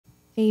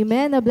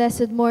Amen. A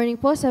blessed morning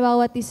po sa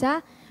bawat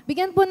isa.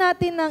 Bigyan po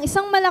natin ng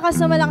isang malakas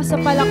na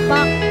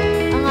palakpak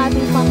ang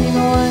ating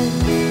Panginoon.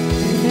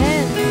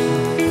 Amen.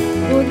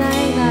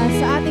 Tunay na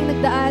sa ating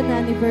nagdaan na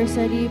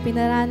anniversary,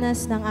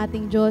 pinaranas ng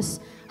ating Diyos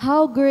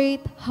how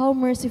great, how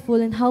merciful,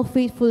 and how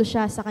faithful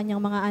siya sa kanyang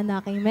mga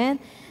anak. Amen.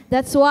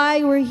 That's why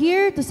we're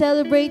here to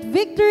celebrate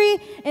victory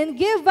and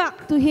give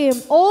back to Him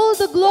all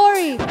the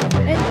glory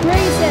and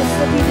praises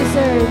that He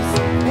deserves.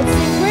 Let's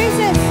sing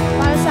praises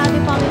para sa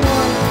ating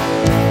Panginoon.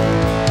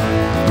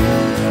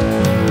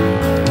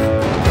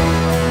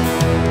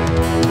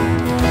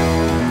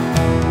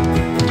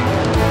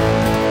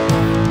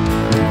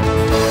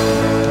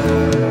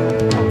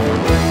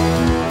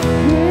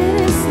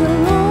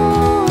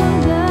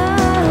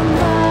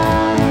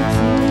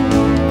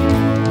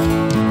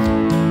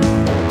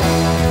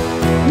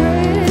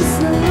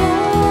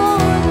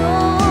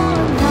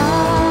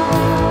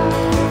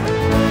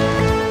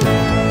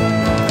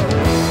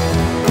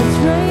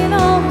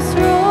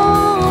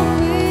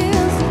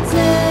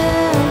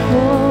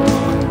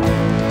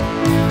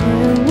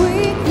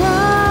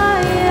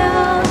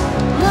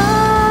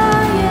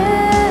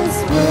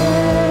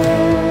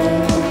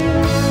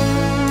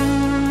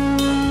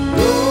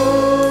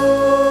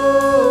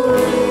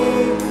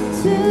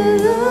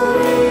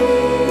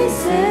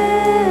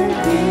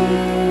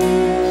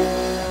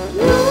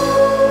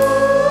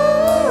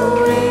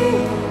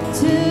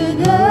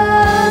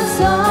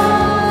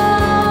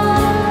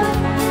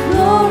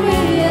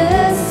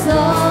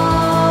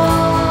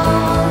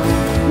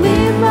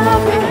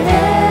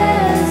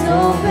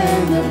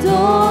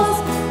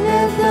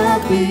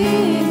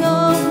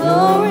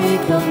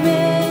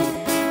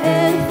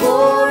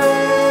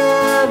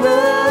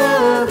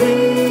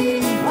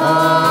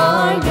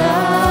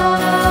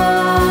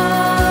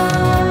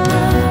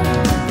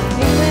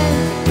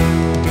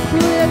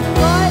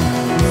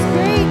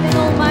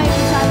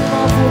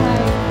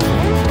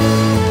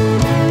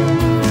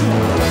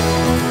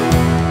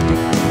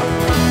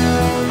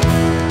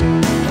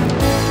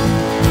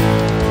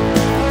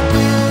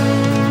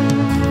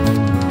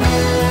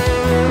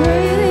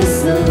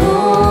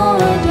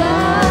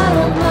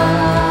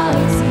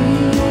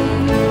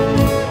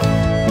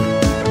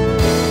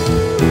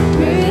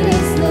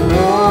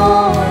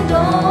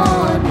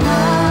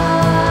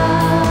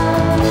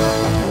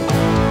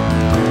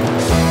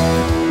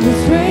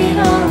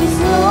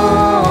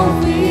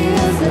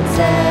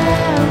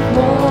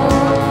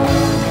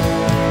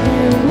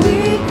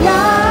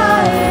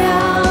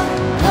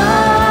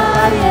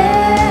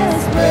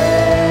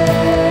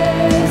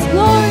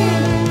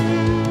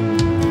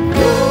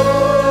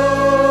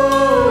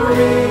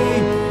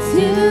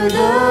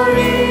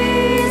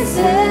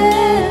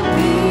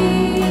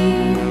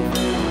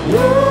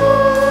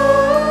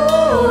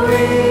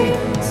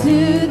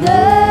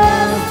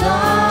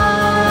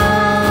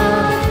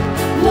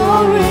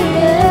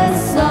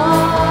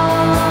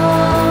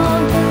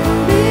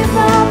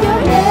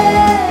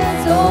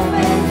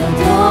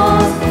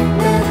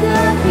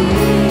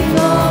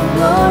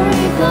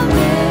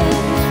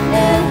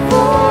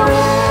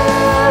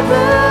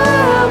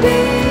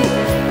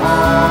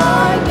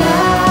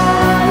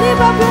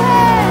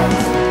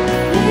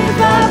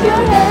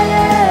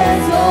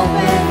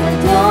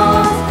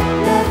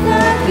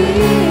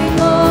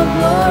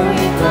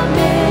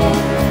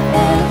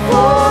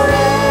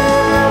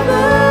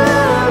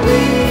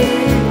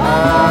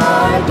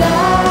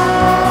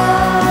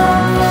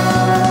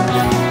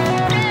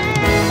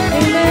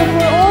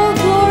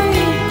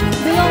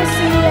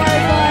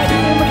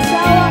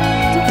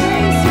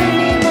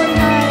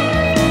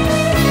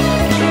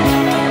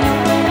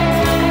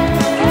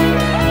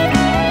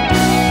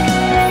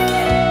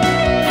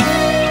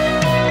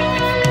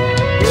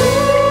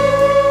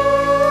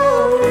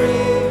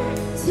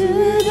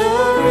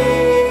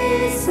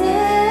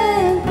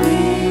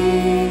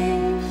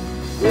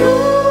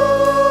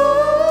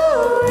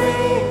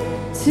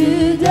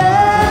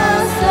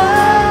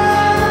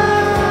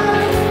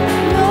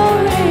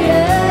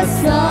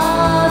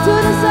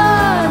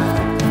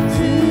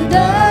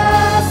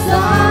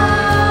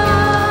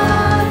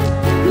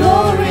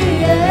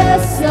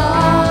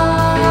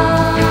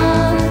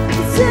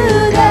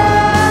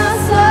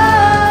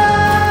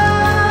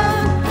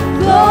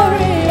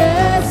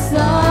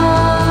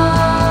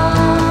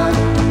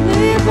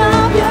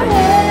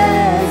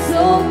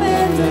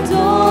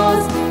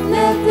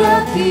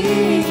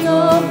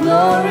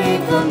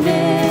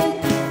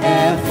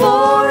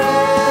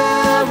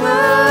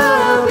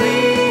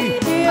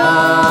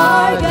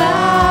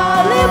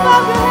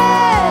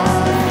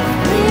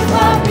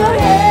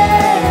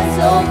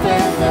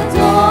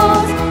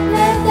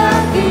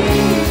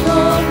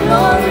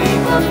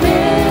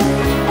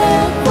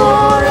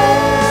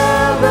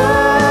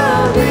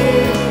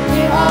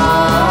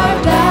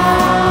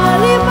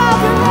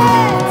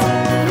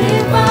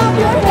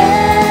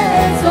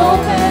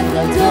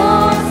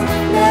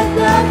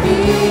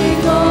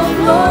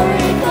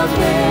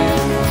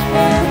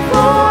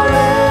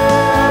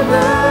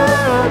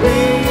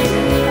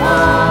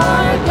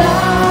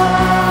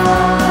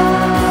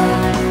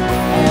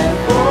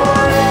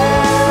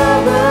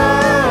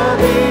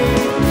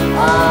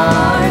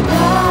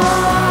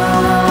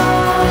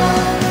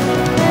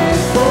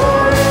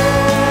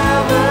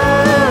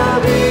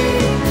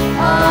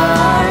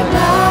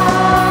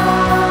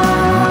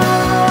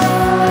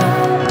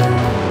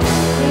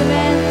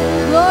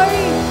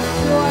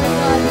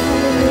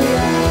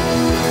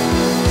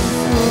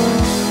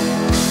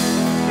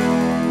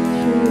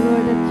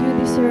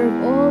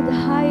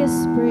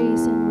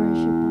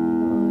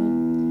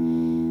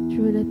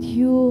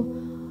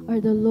 are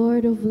the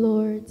Lord of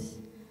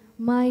Lords,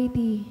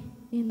 mighty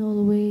in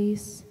all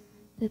ways,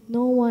 that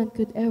no one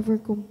could ever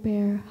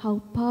compare how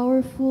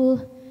powerful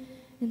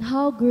and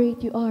how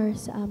great you are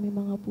sa aming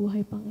mga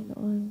buhay,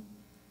 Panginoon.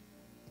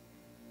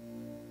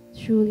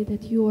 Truly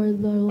that you are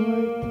the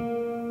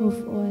Lord of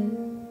all.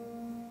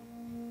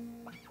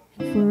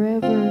 And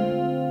forever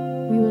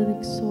we will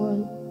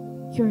exalt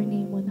your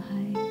name on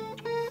high.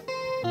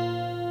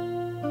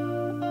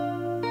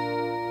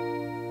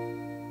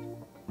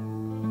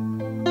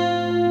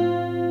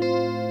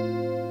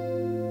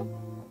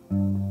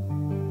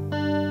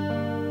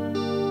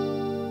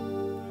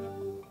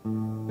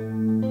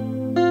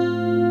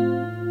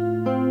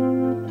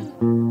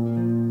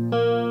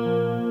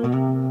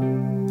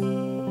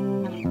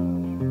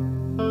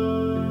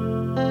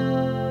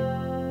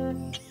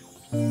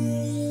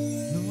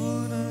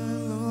 Lord, I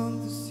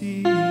long to see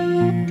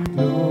you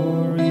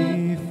glorified.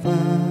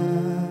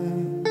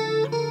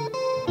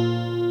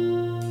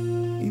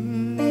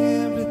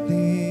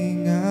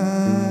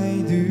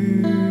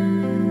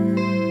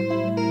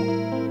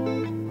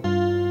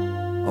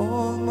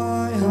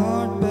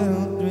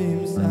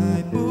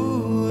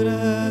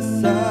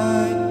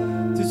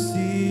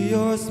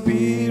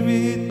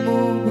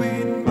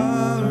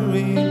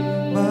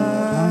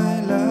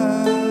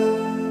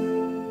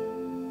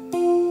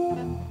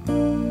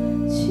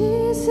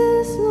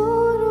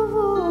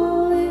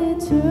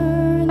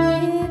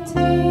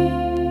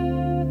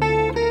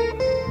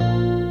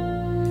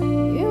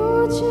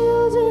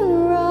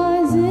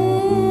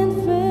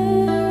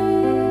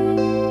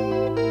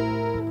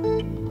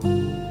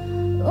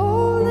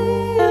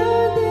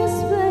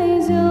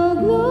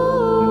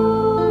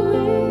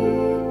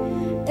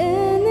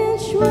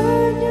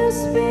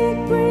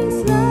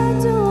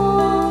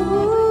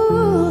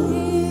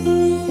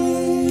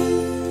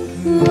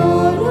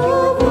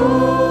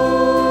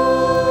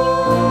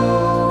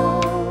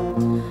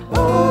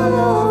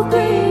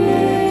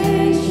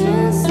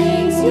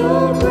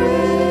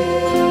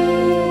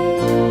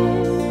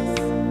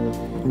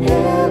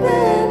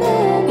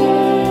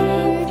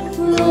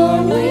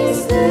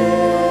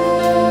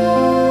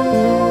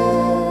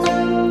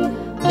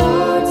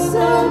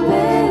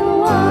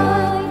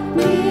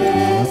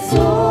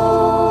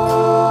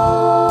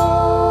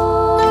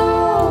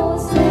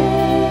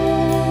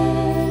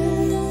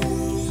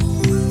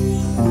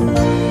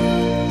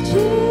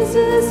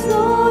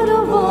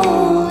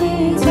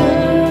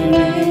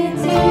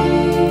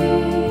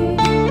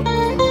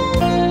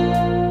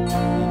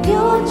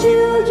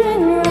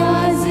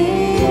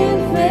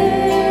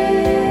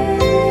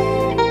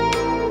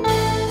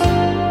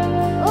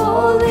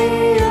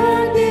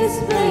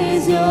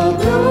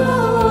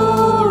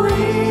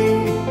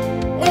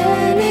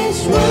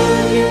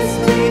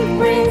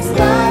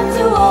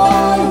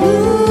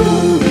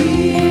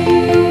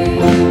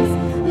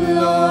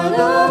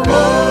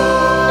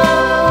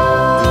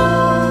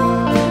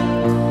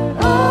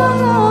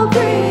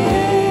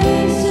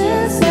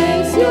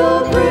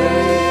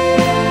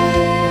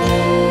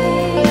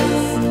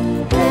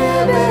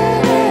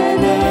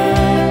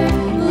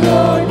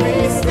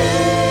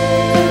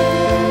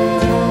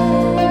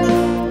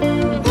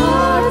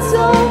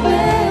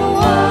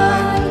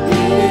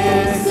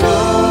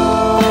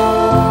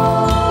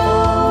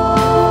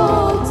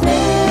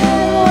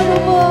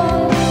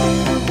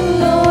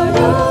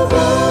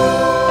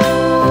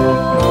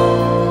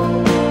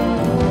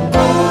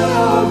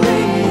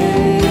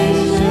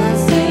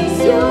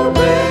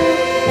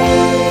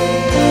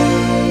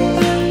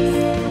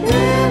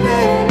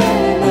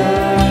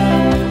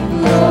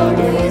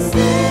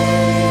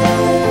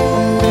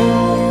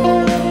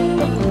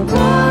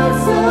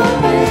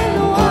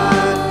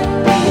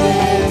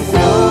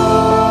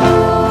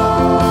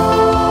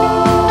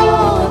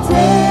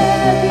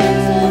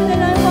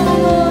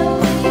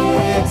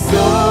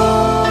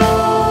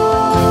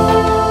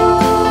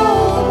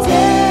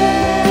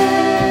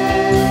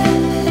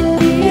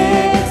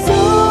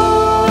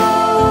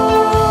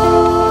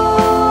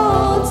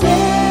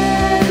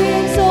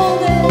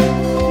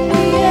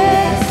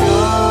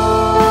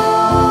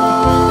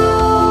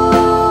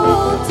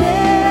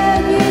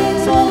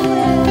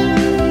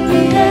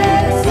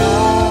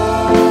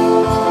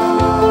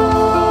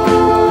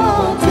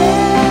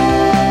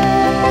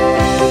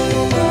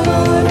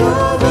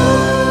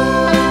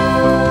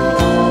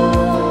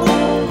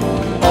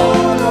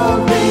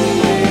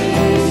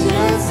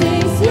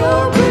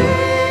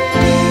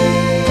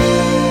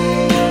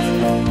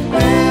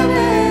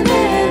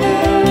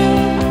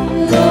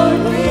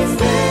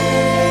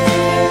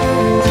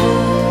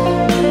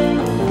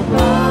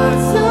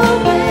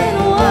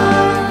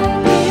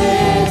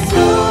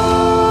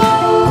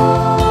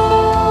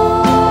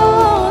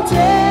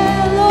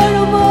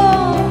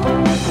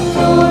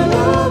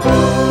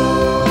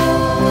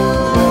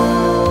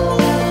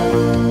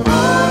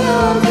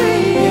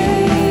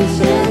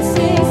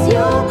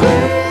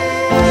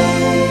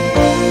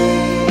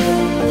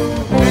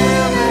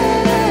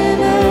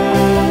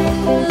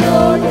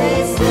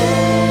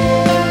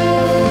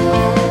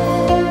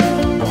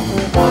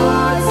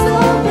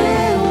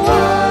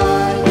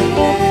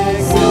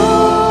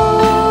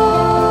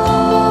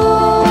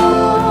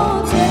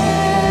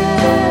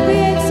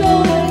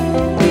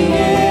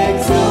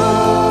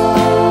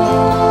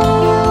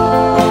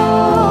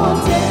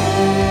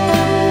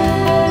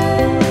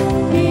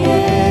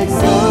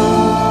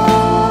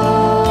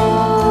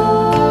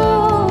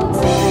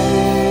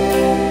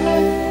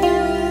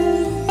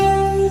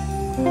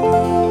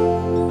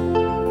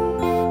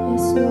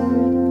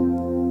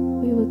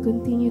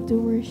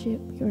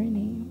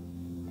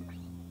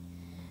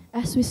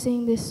 we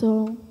sing this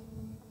song,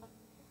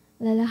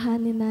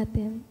 lalahanin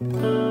natin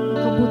ang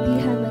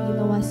kabutihan na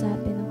ginawa sa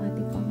atin ng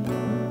ating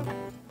Panginoon.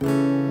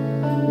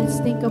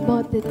 Let's think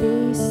about the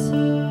days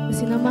na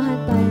sinamahan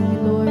tayo ni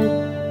Lord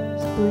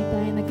sa tuwing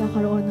tayo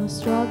nagkakaroon ng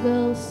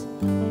struggles,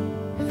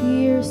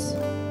 fears,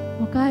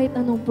 o kahit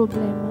anong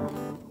problema.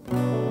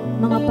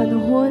 Mga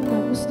panahon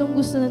na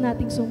gustong-gusto na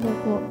nating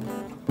sumuko,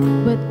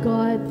 but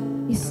God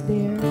is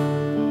there.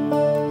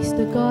 He's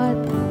the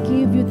God who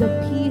give you the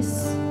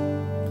peace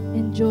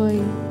and joy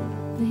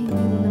na hindi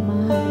mo na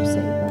mahanap sa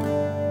iba.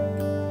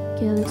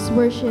 Okay, let's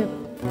worship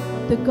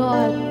the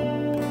God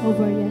of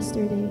our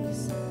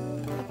yesterdays.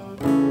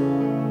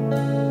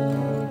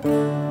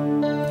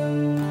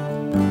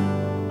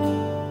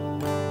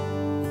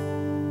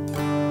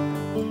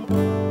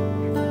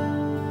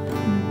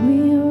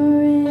 We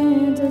were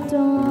in the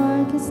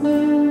darkest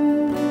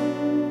night.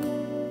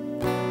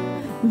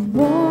 We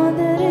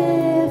wondered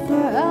if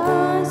our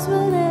eyes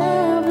will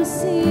ever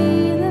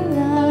see the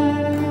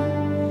light.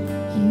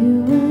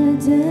 You were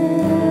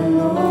dead,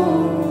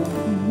 Lord,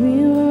 and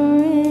we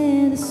were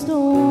in the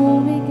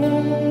stormy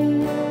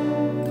gate.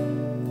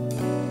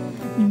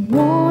 We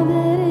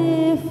wondered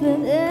if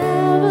we'd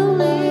ever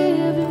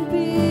live in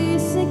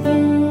peace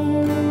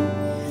again.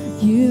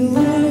 You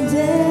were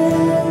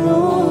dead,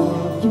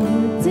 Lord, you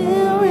were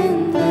there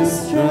in the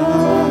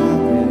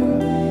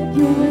struggle.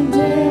 You were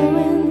there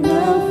in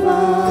the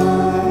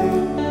fire.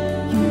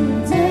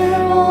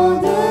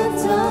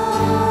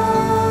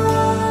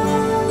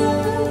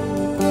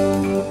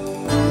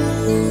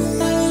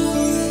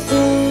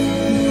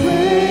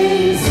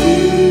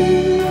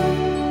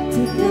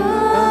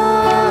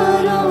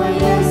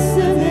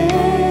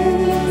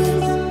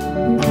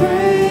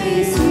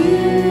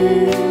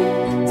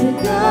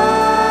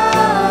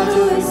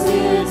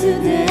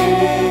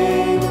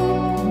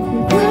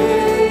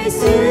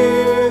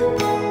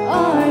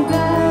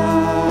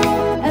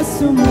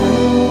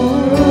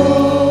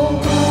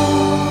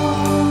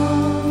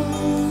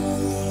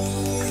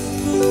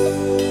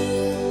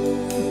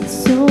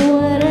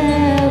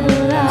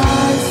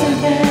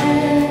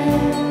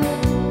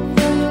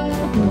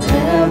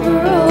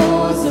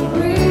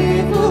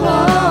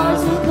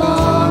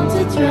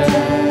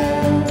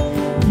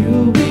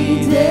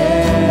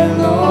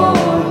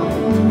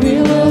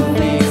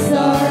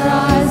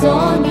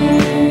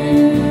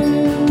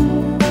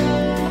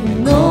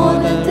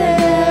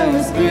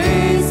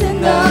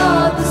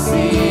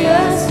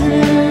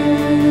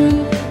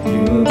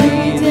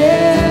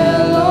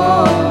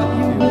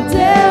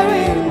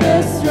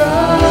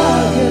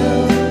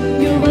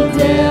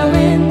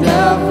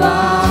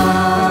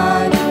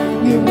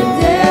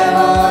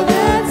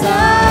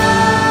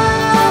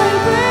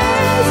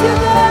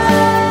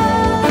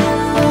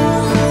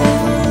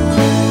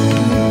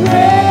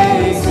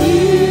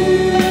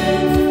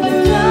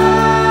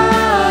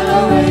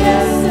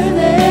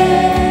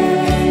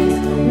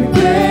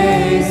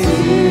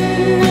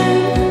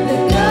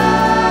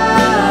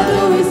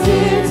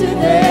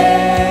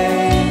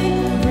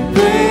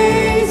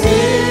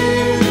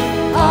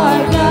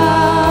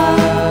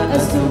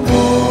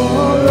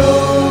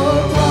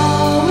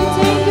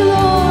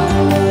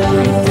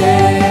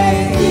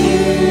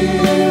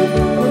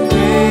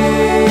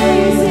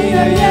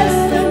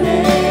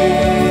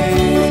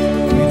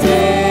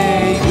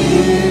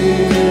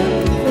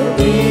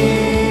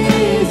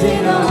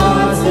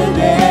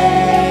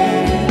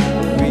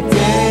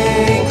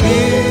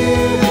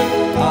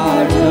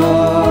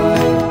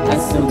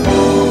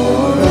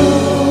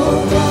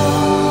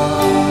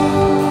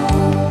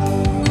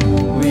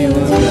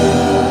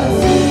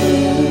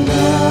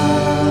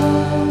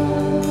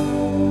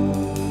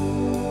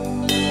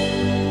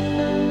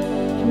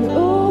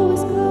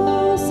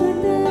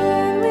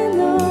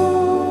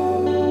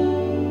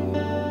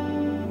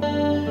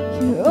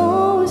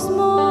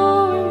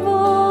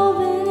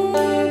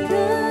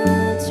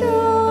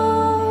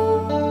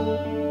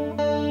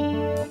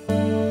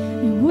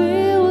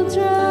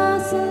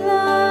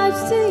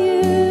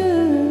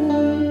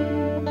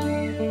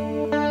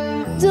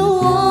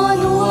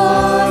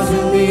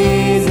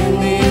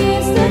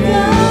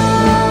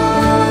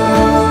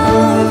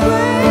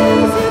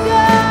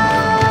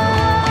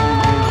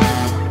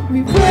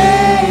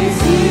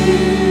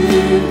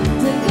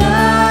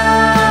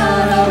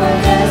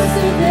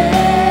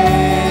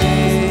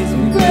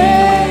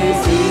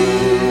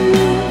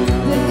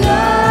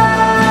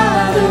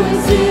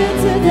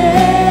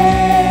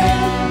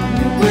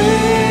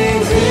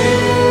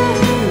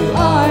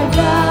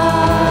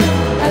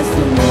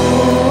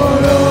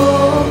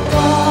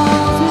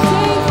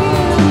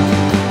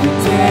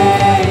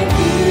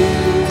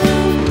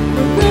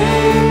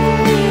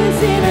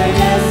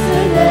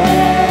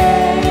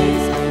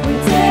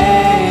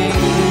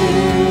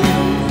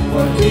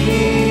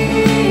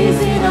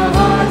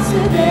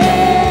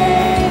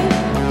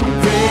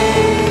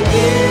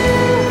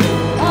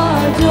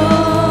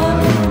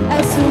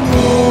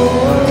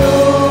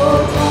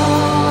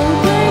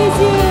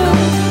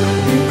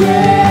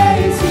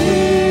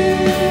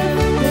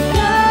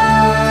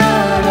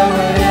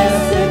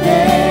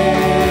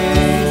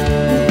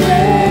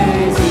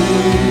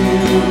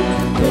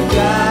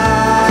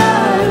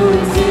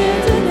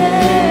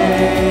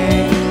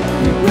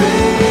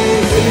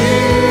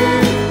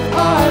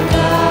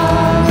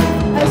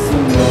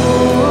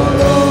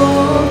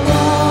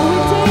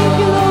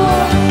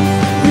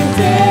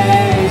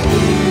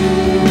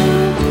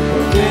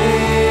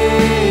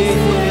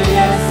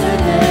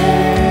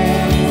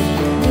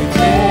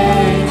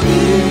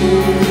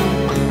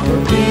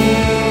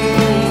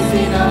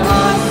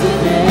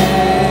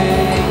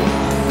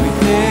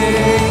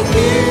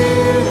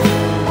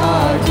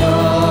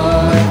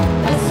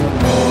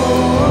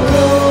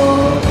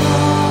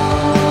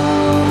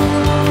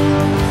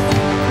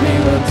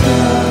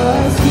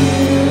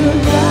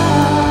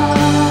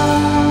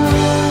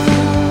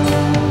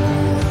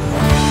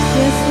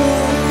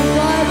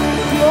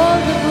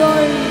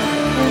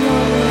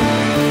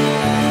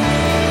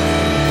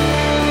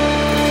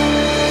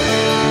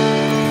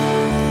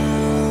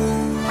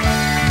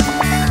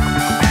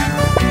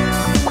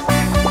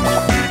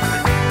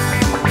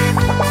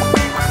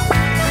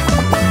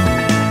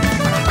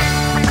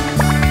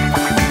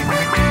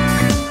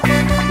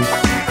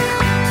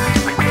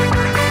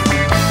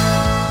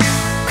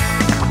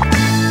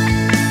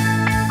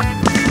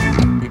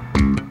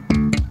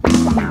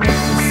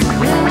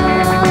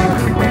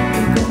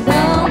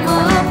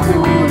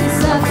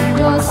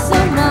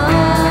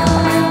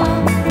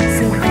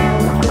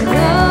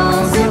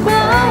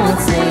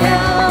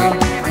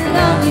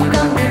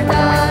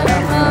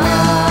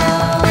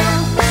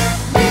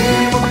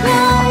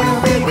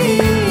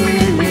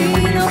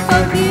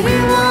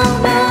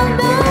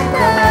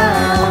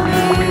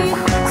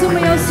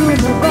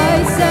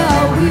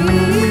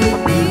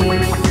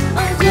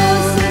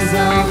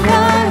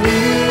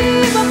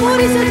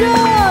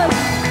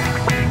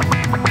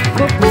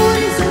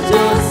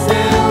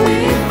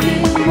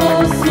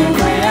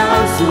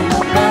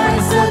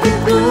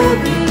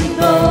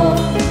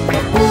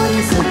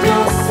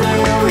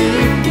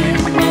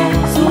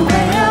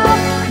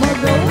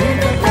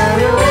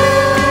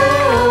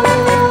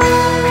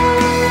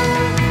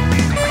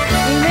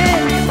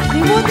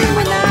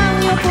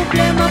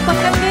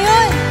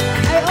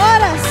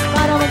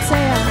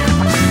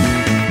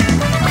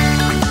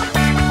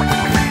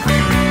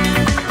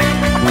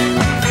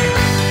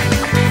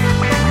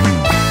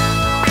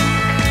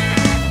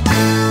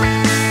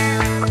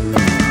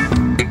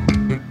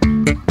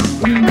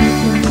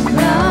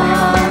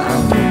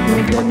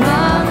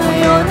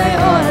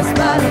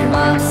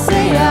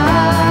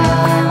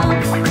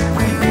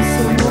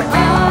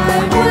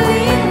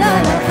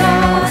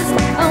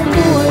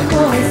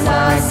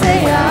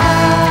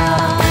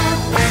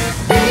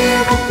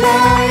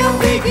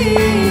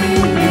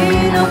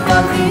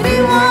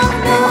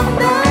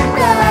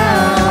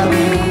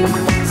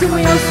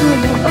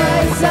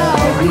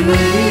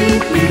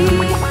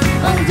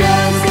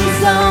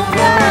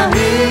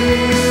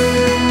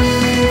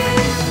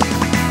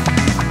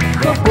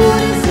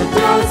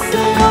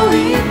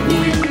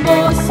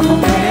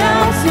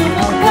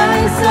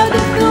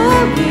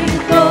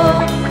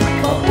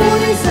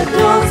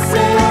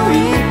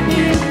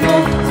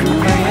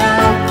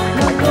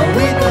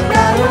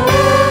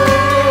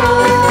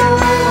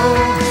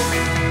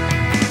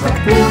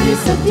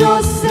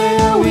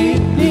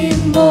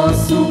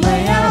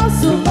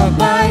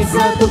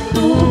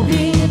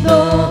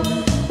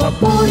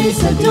 Papuri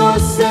sa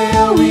Diyos ay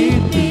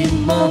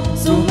awitin mo.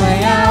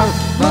 Sumayaw,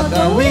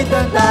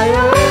 mag-awitan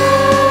tayo.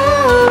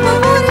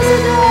 Papuri sa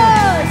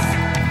Diyos!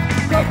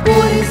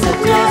 Papuri sa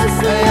Diyos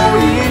ay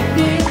awitin